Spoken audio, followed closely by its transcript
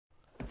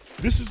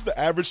This is the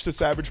Average to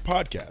Savage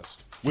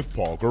podcast with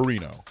Paul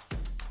Garino.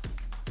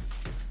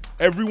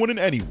 Everyone and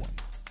anyone,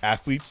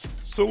 athletes,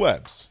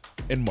 celebs,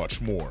 and much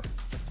more.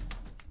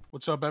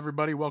 What's up,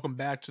 everybody? Welcome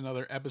back to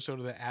another episode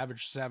of the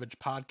Average Savage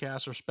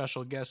podcast. Our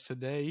special guest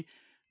today,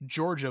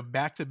 Georgia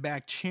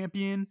back-to-back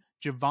champion,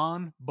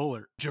 Javon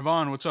Bullard.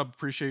 Javon, what's up?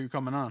 Appreciate you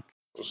coming on.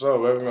 What's up,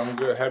 baby? I'm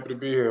good. Happy to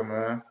be here,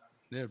 man.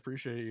 Yeah,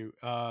 appreciate you.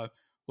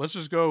 Let's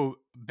just go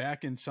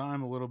back in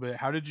time a little bit.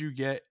 How did you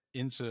get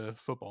into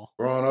football?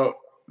 Growing up,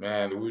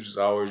 man, we just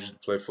always used to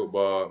play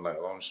football, like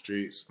on the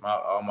streets.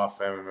 All my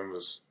family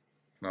members,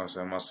 you know what I'm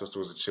saying? My sister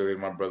was a cheerleader.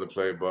 My brother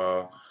played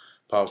ball.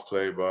 Pops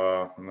played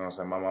ball. You know what I'm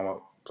saying? My mama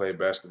played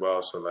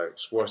basketball. So, like,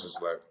 sports is,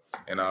 like,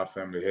 in our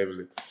family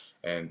heavily.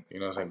 And, you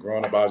know what I'm saying?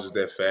 Growing up, I was just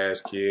that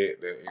fast kid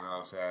that, you know what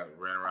I'm saying,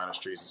 ran around the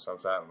streets and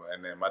sometimes.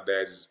 And then my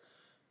dad just,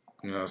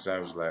 you know what I'm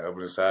saying, was like up and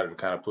decided to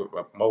kind of put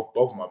both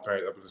of my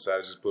parents up and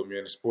decided to just put me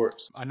into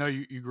sports. I know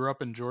you grew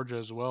up in Georgia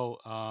as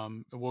well.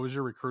 What was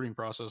your recruiting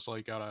process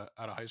like out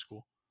of high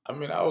school? I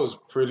mean, I was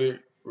pretty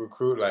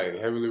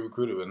heavily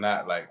recruited, but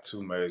not like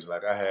too major.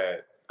 Like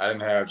I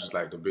didn't have just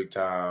like the big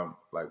time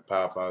like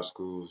Power 5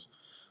 schools.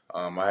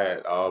 I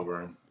had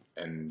Auburn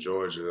and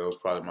Georgia. That was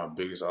probably my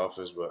biggest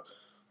offers, but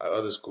like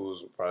other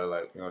schools were probably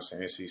like, you know what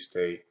I'm saying, NC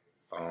State,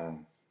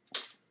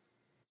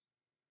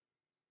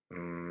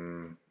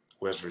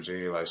 West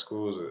Virginia, like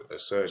schools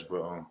as such.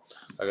 But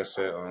like I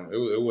said,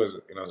 it was,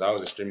 you know, I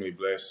was extremely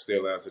blessed,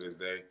 still am to this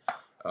day.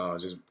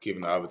 Just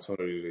given the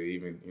opportunity to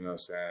even, you know what I'm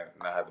saying,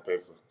 not have to pay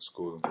for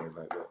school and things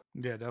like that.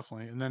 Yeah,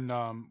 definitely. And then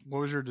what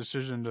was your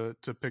decision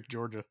to pick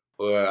Georgia?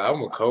 Well,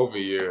 I'm a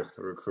COVID year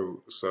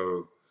recruit,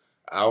 so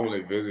I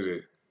only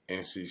visited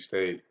NC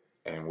State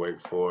and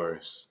Wake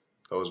Forest.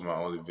 Those were my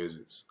only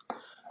visits.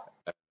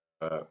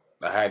 I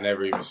had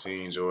never even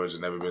seen Georgia,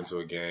 never been to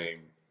a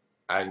game.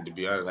 To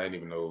be honest, I didn't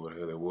even know what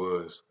the hell it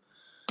was.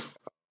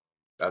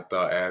 I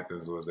thought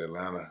Athens was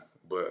Atlanta,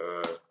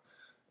 but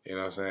you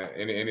know what I'm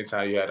saying?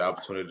 Anytime you had the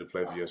opportunity to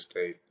play for your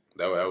state,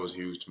 that was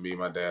huge to me.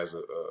 My dad's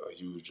a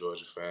huge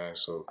Georgia fan,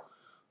 so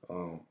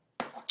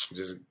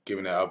just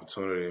given that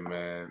opportunity,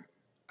 man,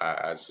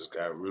 I just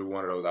got really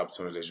one of those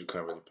opportunities you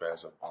can't really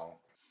pass up on.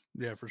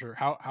 Yeah, for sure.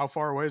 How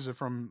far away is it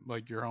from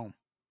like your home?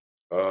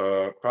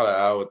 Probably an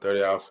hour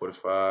 30, hour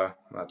 45,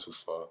 not too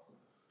far.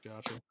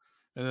 Gotcha.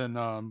 And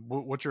then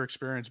what's your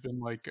experience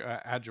been like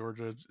at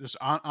Georgia, just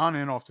on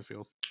and off the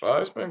field?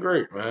 It's been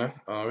great, man.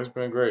 It's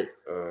been great.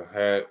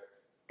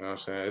 You know what I'm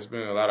saying? It's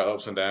been a lot of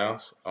ups and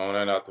downs on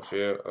and out the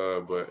field.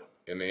 But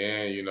in the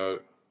end, you know,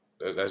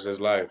 that's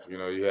just life. You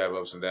know, you have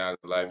ups and downs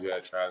in life. You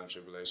have trials and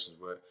tribulations,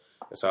 but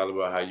it's all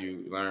about how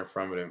you learn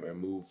from it and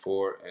move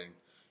forward. And,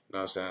 you know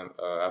what I'm saying?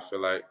 I feel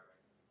like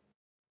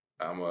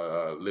I'm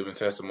a living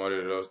testimony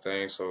to those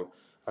things. So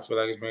I feel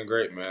like it's been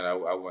great, man. I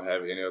wouldn't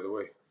have it any other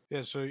way.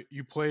 Yeah, so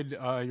you played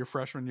your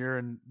freshman year,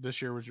 and this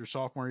year was your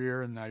sophomore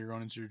year, and now you're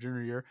going into your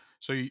junior year.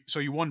 So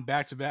you won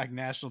back-to-back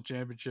national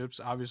championships.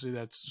 Obviously,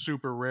 that's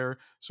super rare.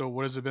 So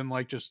what has it been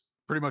like, just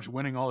pretty much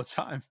winning all the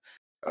time?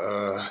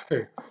 I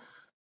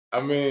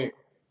mean,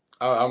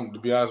 I'm to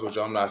be honest with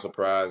you, I'm not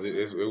surprised.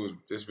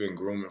 It's been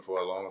grooming for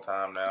a long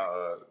time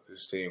now.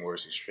 This team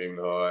works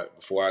extremely hard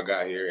before I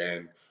got here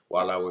and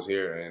while I was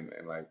here, and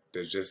like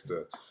there's just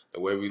the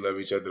way we love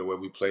each other, the way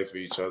we play for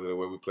each other, the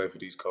way we play for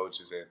these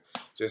coaches, and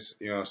just,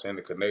 you know what I'm saying,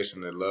 the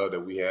connection, the love that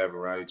we have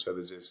around each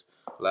other just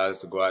allows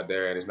us to go out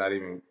there, and it's not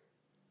even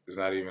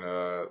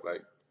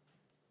like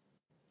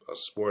a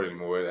sport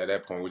anymore. At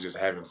that point, we're just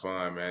having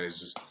fun, man.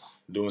 It's just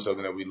doing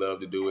something that we love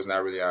to do. It's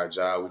not really our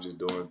job. We're just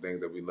doing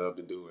things that we love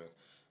to do, and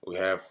we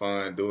have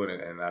fun doing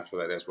it. And I feel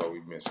like that's why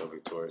we've been so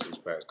victorious these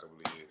past couple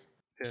of years.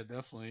 Yeah,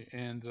 definitely.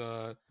 And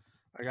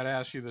I got to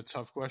ask you the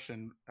tough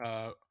question.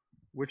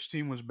 Which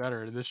team was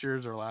better, this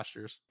year's or last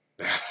year's?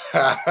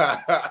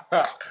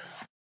 I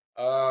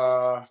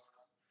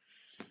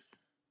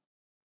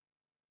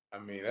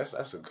mean,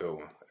 that's a good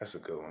one. That's a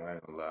good one. I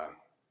ain't gonna lie.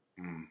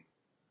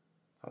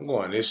 I'm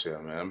going this year,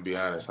 man. I'm gonna be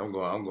honest. I'm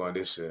going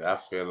this year. I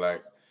feel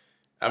like,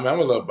 I mean, I'm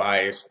a little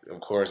biased.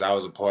 Of course, I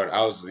played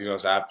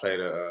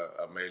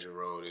a major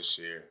role this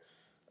year,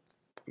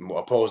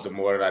 opposed to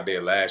more than I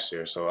did last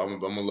year. So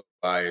I'm a little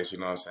biased. You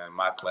know what I'm saying?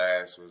 My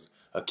class was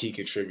a key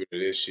contributor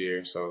this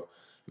year. So,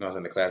 you know what I'm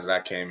saying, the class that I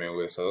came in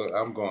with. So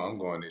I'm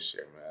going this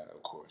year, man.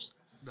 Of course.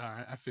 All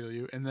right, I feel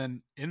you. And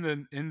then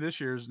in this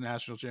year's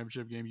national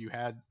championship game, you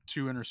had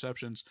 2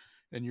 interceptions,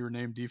 and you were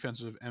named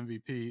defensive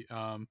MVP.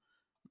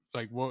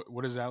 Like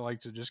what is that like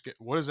to just get?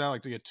 What is that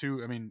like to get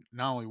 2? I mean,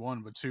 not only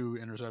 1 but 2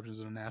 interceptions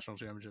in a national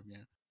championship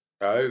game.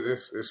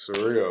 It's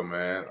surreal,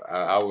 man.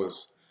 I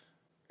was,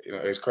 you know,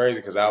 it's crazy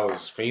because I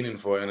was fiending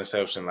for an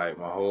interception like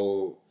the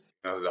whole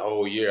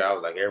year. I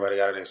was like, everybody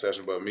got an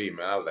interception but me,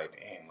 man. I was like,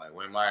 damn, like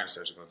when my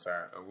interception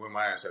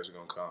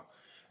gonna come?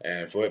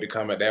 And for it to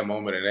come at that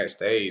moment and that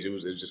stage, it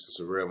was just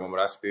a surreal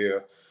moment. I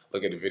still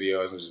look at the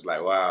videos and just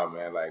like, wow,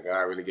 man, like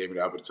God really gave me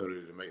the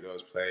opportunity to make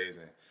those plays,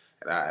 and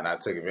I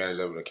took advantage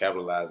of it and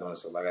capitalized on it.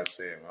 So like I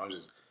said, man, I'm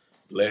just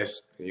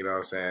blessed, you know what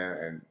I'm saying?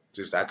 And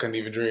just I couldn't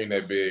even dream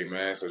that big,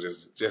 man. So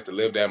just to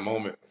live that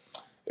moment,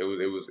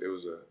 it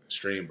was a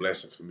extreme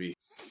blessing for me.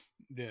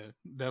 Yeah,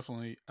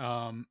 definitely.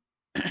 And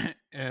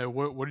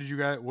what did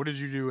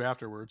you do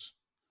afterwards?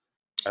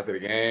 After the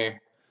game,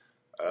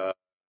 uh,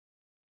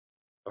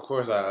 of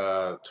course,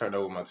 I turned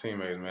over my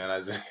teammates. Man,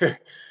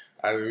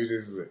 we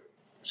just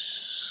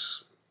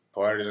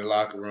partied in the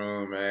locker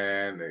room,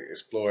 man. They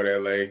explored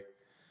LA.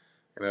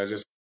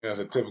 Just it's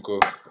a typical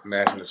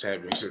national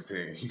championship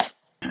team.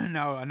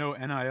 Now I know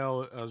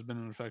NIL has been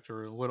in effect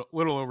for a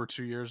little over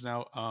 2 years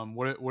now.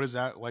 What has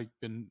that like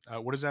been?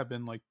 What has that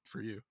been like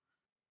for you?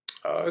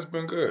 It's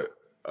been good.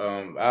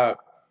 I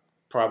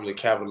probably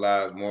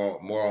capitalized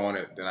more on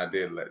it than I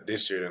did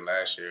this year than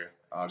last year.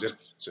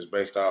 Just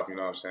based off, you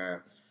know what I'm saying.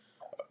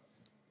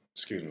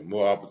 Excuse me,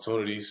 more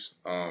opportunities.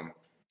 And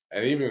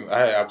even I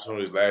had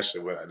opportunities last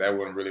year, but that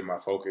wasn't really my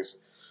focus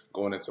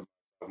going into my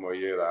sophomore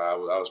year. I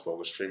was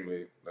focused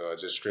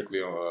just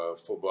strictly on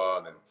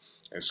football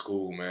and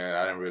school. Man,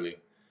 I didn't really, you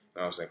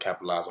know what I'm saying,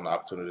 capitalize on the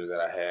opportunities that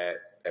I had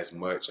as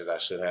much as I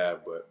should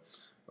have. But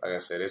like I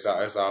said, it's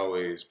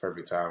always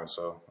perfect timing.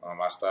 So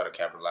I started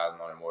capitalizing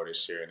on it more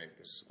this year, and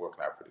it's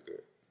working out pretty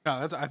good.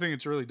 No, I think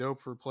it's really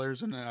dope for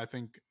players, and I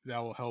think that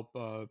will help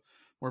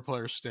more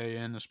players stay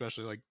in,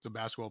 especially like the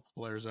basketball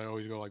players that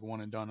always go like one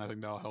and done. I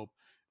think that'll help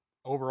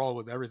overall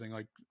with everything,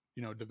 like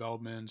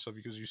development and stuff.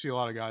 Because you see a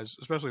lot of guys,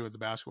 especially with the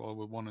basketball,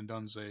 with one and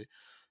dones, they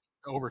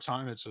over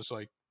time it's just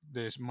like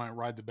they might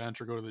ride the bench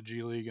or go to the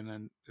G League, and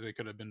then they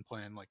could have been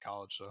playing like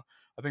college. So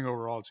I think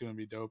overall it's going to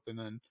be dope. And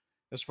then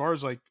as far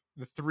as like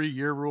the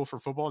 3-year rule for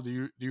football,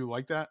 do you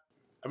like that?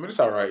 I mean,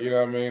 it's all right. You know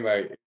what I mean?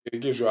 Like, it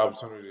gives you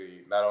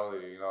opportunity not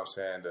only, you know what I'm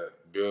saying, to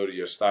build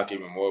your stock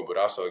even more, but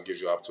also it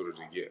gives you opportunity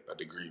to get a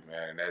degree,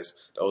 man. And that's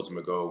the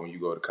ultimate goal when you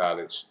go to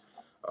college.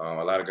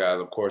 A lot of guys,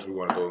 of course,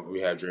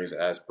 we have dreams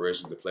and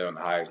aspirations to play on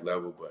the highest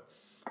level, but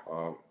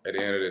at the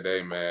end of the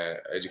day, man,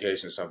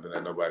 education is something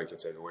that nobody can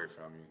take away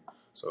from you.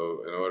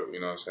 So, in order,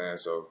 you know what I'm saying?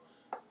 So,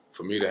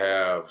 for me to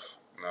have,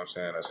 you know what I'm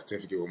saying, a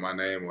certificate with my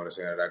name on it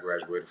saying that I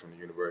graduated from the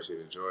University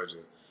of Georgia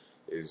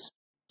is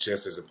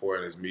just as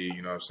important as me,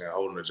 you know what I'm saying,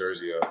 holding the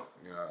jersey up,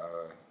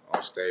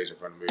 on stage in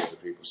front of millions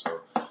of people.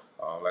 So,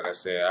 like I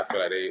said, I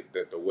feel like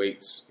that the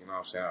weights, you know what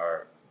I'm saying,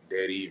 are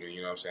dead even,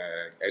 you know what I'm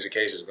saying.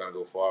 Education is going to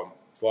go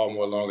far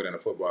more longer than a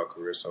football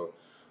career. So,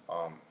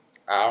 um,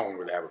 I don't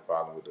really have a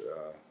problem with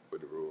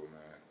the rule,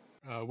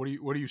 man.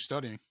 What are you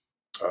studying?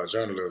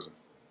 Journalism,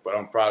 but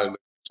I'm probably looking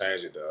to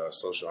change it to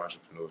social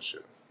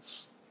entrepreneurship.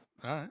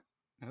 All right,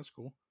 that's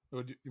cool.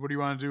 What do you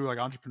want to do like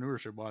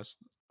entrepreneurship wise?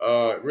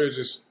 Really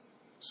just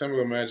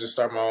similar, man. Just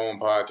start my own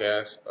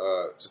podcast.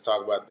 Just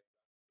talk about.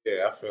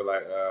 Yeah, I feel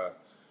like, you know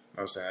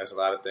what I'm saying, there's a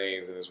lot of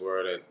things in this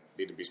world that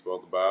need to be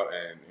spoke about,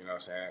 and you know what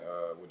I'm saying,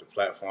 with the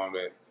platform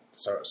that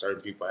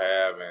certain people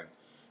have,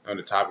 and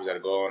the topics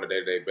that go on a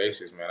day-to-day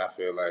basis, man, I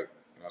feel like,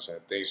 you know what I'm saying,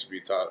 things should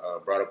be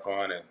brought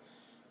upon, and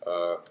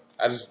uh,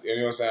 I just, you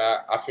know what I'm saying,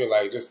 I feel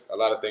like just a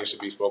lot of things should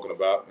be spoken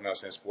about, you know what I'm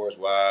saying, sports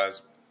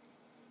wise,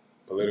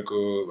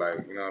 political,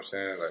 like, you know what I'm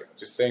saying, like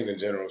just things in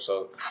general.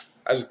 So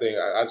I just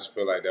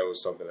feel like that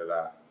was something that you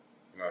know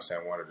what I'm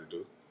saying, wanted to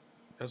do.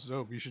 That's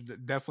dope. You should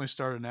definitely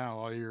start it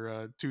now while you're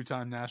a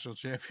 2-time national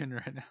champion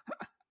right now.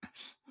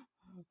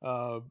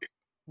 uh,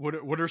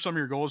 what are some of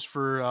your goals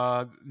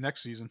for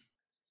next season?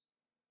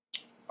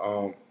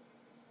 Um,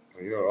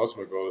 the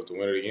ultimate goal is to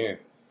win it again.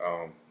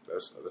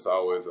 That's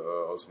always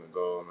the ultimate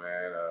goal,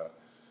 man.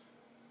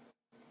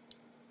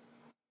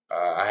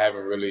 I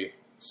haven't really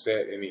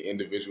set any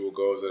individual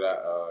goals that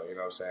you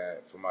know what I'm saying,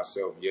 for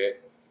myself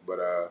yet. But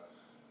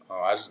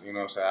I just, you know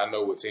what I'm saying, I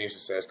know with team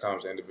success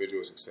comes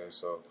individual success.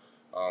 So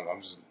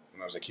I'm just, you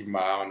know what I'm saying, keeping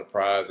my eye on the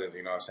prize, and,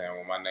 you know what I'm saying,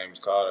 when my name is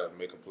called, I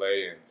make a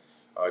play and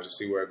just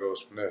see where it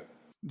goes from there.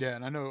 Yeah,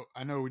 and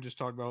I know we just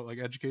talked about like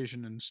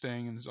education and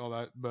staying and all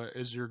that, but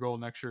is your goal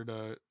next year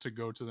to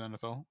go to the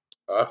NFL?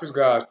 If it's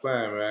God's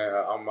plan, man,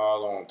 I'm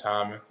all on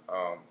timing.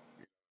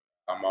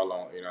 I'm all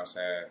on, you know what I'm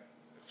saying,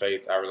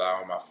 faith. I rely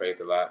on my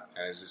faith a lot.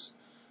 And it's just,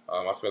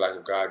 I feel like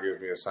if God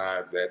gives me a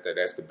sign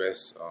that's the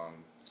best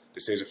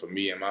decision for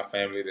me and my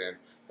family, then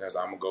I'm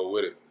going to go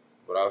with it.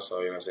 But also,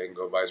 you know what I'm saying, it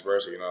can go vice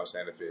versa. You know what I'm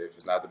saying? If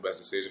it's not the best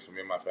decision for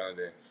me and my family,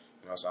 then,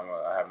 you know what I'm saying,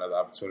 I have another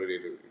opportunity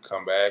to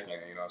come back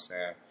and, you know what I'm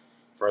saying,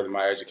 further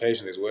my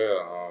education as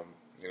well.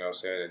 You know what I'm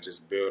saying, and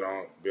just build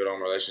on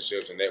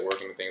relationships and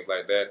networking and things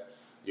like that.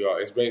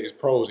 It's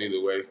pros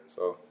either way.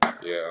 So,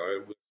 yeah,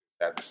 we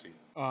have to see.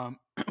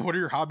 What are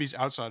your hobbies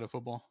outside of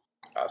football?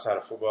 Outside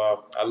of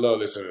football, I love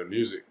listening to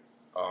music,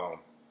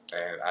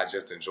 and I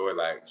just enjoy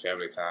like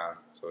family time.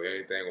 So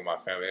anything with my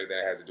family, anything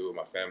that has to do with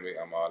my family,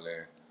 I'm all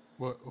in.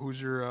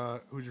 Who's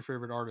your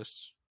favorite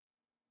artists?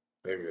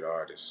 Favorite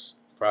artist,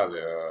 probably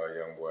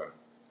Young Boy.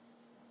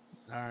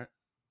 All right,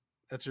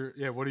 that's your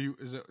yeah. What do you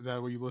is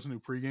that what you listen to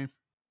pregame?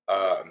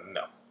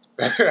 No.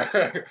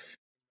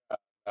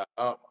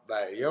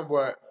 Like Young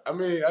Boy. I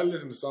mean, I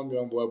listen to some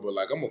Young Boy, but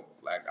like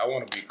I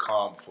want to be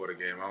calm before the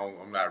game.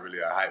 I'm not really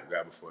a hype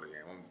guy before the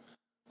game. I'm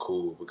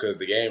cool because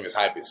the game is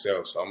hype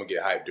itself, so I'm gonna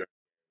get hyped during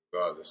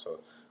regardless. So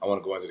I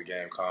want to go into the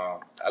game calm.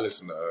 I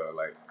listen to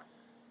like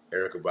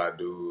Erica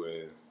Badu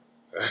and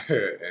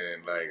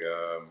and like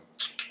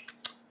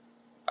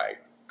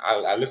like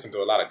I listen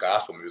to a lot of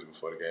gospel music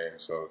before the game,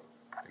 so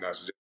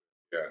it's just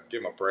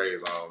get my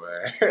praise on,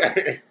 man.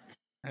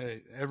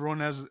 Hey, everyone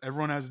has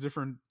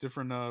different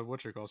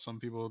what you call. Some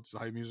people it's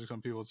hype music,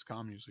 some people it's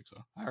calm music. So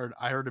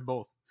I heard it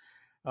both.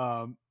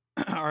 All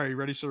right, you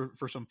ready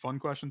for some fun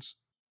questions?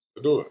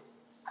 Do it.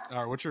 All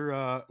right,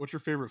 what's your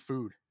favorite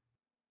food?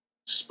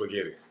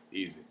 Spaghetti,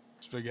 easy.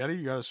 Spaghetti?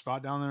 You got a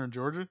spot down there in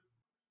Georgia?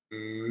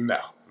 No,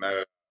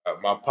 not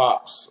my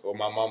pops or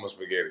my mama's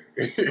spaghetti.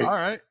 All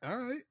right.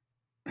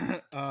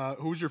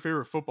 Who's your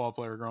favorite football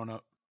player growing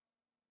up?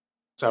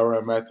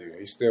 Tyrann Mathieu.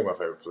 He's still my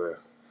favorite player.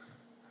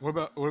 What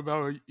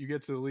about you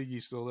get to the league?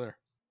 He's still there.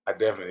 I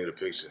definitely need a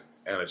picture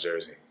and a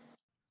jersey.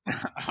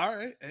 All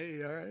right.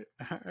 Hey, all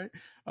right.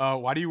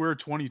 Why do you wear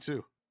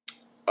 22?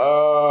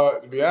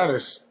 To be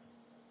honest,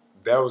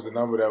 that was the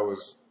number that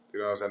was,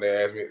 what I'm saying,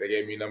 they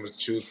gave me numbers to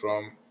choose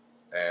from,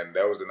 and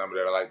that was the number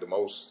that I liked the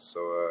most.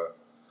 So,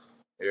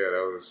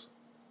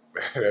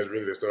 that's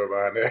really the story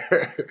behind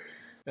that.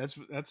 That's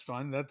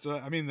fine. That's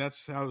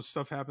how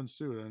stuff happens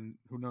too. And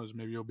who knows,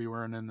 maybe you'll be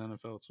wearing it in the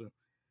NFL too.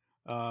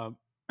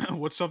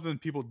 What's something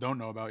people don't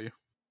know about you?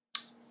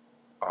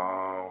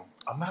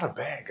 I'm not a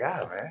bad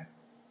guy, man.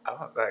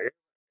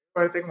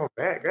 Everybody think I'm a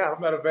bad guy.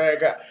 I'm not a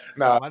bad guy.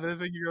 Nah. Why do they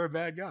think you're a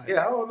bad guy?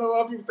 Yeah, I don't know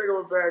why people think I'm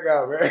a bad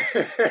guy, man.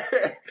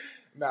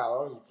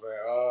 Nah, I'm just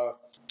playing.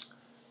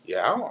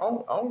 Yeah, I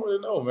don't really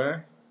know,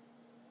 man.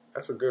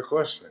 That's a good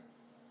question.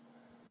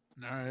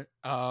 All right.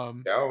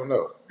 Yeah, I don't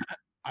know.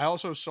 I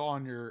also saw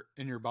in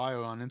your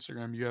bio on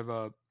Instagram you have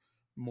a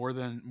more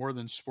than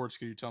sports.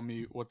 Can you tell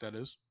me what that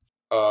is?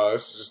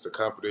 It's just a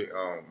company.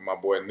 My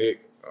boy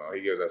Nick,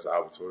 he gives us the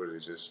opportunity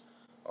to just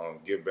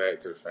give back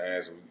to the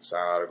fans and sign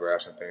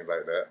autographs and things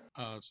like that.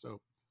 That's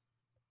dope.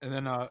 And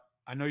then I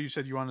know you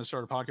said you wanted to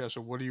start a podcast.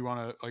 So what do you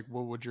want to like?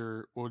 What would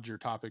your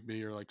topic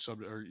be, or like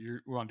subject? Or you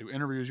want to do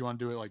interviews? You want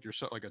to do it like you're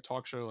like a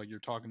talk show, like you're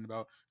talking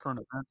about current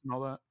events and all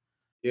that?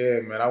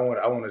 Yeah, man. I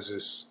want to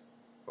just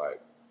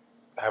like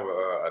have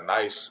a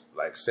nice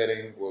like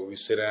setting where we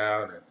sit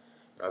down and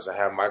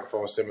have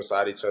microphones sit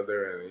beside each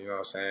other, and what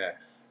I'm saying.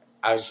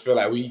 I just feel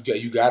like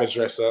you got to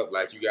dress up,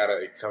 like you got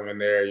to come in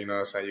there, you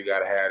got to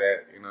have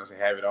that,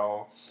 have it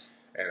on.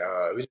 And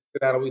we just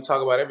sit down and we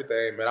talk about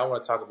everything, man. I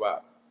want to talk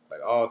about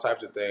like all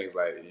types of things,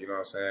 like,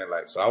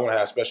 like, so I want to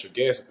have special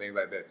guests and things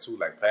like that too,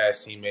 like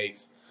past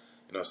teammates,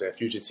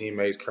 future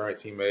teammates, current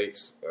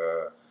teammates,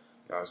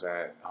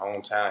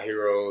 hometown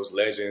heroes,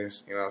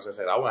 legends, I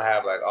want to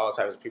have like all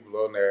types of people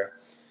on there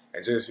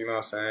and just,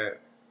 like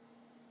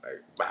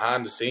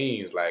behind the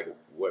scenes, like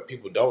what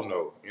people don't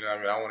know,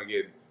 I want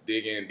to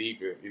dig in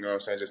deeper,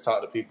 just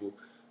talk to people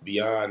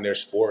beyond their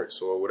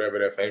sports or whatever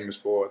they're famous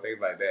for, things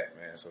like that,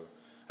 man. So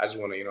I just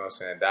want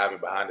to, dive in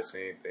behind the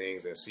scenes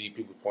things and see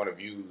people's point of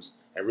views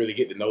and really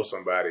get to know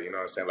somebody,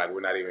 like we're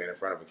not even in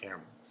front of a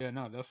camera. Yeah,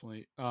 no,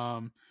 definitely.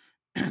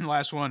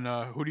 Last one,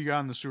 who do you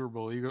got in the Super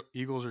Bowl,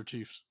 Eagles or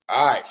Chiefs?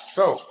 All right,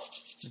 so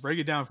break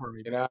it down for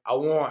me. I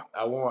want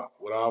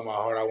with all my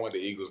heart, I want the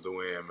Eagles to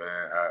win,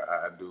 man.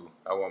 I do.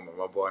 I want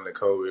my boy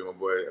Kobe, my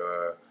boy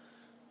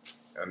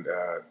and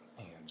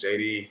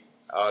JD,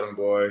 all them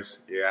boys.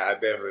 Yeah, I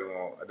definitely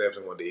want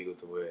the Eagles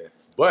to win.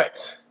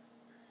 But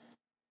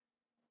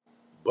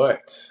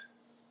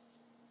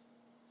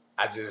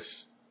I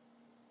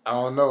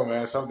don't know,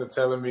 man. Something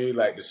telling me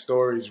like the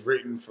story's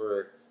written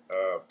for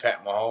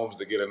Pat Mahomes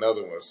to get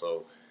another one.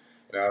 So,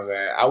 you know what I'm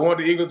saying? I want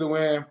the Eagles to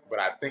win, but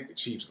I think the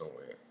Chiefs gonna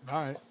win.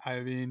 All right.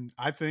 I mean,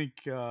 I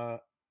think I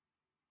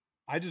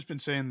just been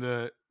saying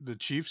the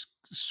Chiefs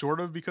sort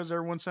of because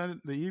everyone said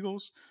the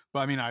Eagles, but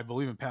I mean, I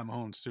believe in Pat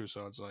Mahomes too.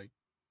 So it's like,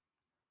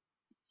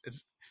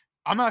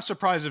 I'm not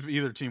surprised if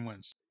either team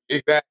wins.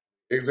 Exactly.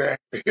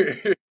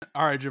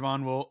 All right,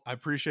 Javon. Well, I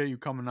appreciate you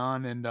coming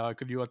on, and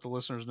could you let the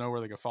listeners know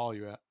where they can follow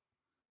you at?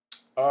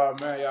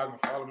 Man, y'all can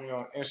follow me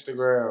on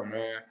Instagram,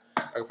 man.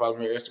 Y'all can follow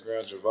me on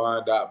Instagram,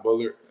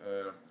 Javon.Bullard.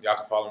 Y'all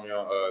can follow me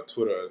on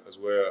Twitter as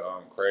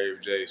well,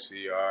 Crave,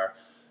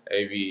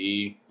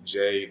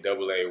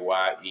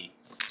 JCRAVEJAAYE.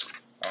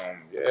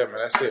 Yeah, man,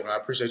 that's it, man. I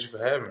appreciate you for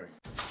having me.